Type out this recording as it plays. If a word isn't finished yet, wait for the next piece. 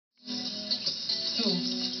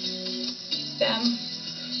them.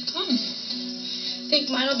 Come. Think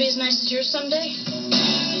mine'll be as nice as yours someday?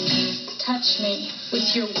 Touch me with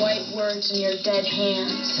your white words and your dead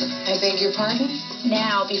hands. I beg your pardon?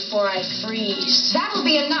 Now, before I freeze. That'll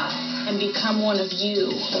be enough. And become one of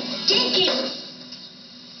you. Dinky!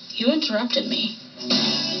 You interrupted me.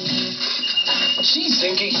 Jeez,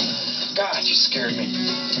 Dinky. God, you scared me.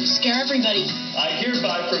 Scare everybody. I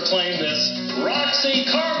hereby proclaim this Roxy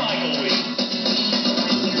Carmichael Week.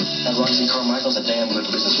 That Roxy Carmichael's a damn good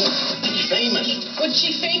businesswoman. She's famous. What's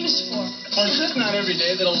she famous for? Well, it's just not every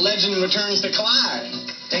day that a legend returns to Clyde.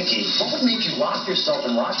 Dinky, what would make you lock yourself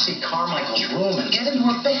in Roxy Carmichael's room and get into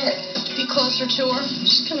her bed? To be closer to her.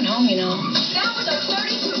 She's coming home, you know. That was a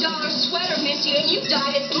 $32 sweater, Missy, and you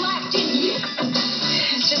dyed it black, didn't you?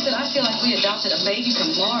 It's just that I feel like we adopted a baby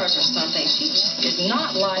from Mars or something. She just is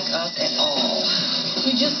not like us at all.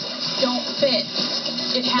 You just don't fit.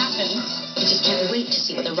 It happens. I just can't wait to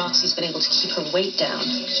see whether Roxy's been able to keep her weight down.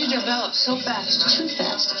 She developed so fast. Too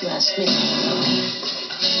fast, if you ask me.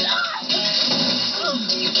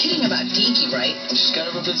 You're kidding about Dinky, right? She's got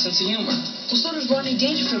a real good sense of humor. Well, so does Rodney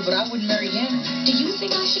Dangerfield, but I wouldn't marry him. Do you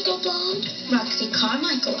think I should go blonde? Roxy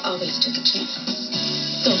Carmichael always took a chance.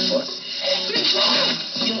 Go for it.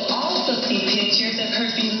 You'll also see pictures of her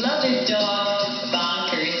beloved dog,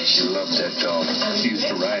 Bonkers. She loved that dog. She used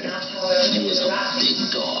to ride him. He was a big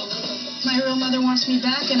dog. My real mother wants me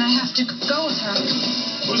back, and I have to go with her.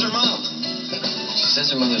 Who's her mom? She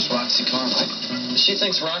says her mother's Roxy Carmichael. She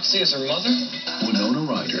thinks Roxy is her mother? Winona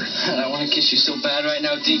Ryder. I want to kiss you so bad right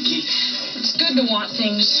now, Dinky. It's good to want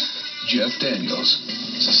things. Jeff Daniels.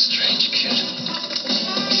 He's a strange kid.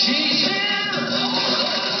 She's here!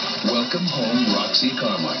 Welcome home, Roxy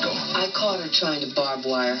Carmichael. I caught her trying to barbed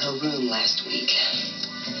wire her room last week.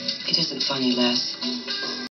 It isn't funny, Les.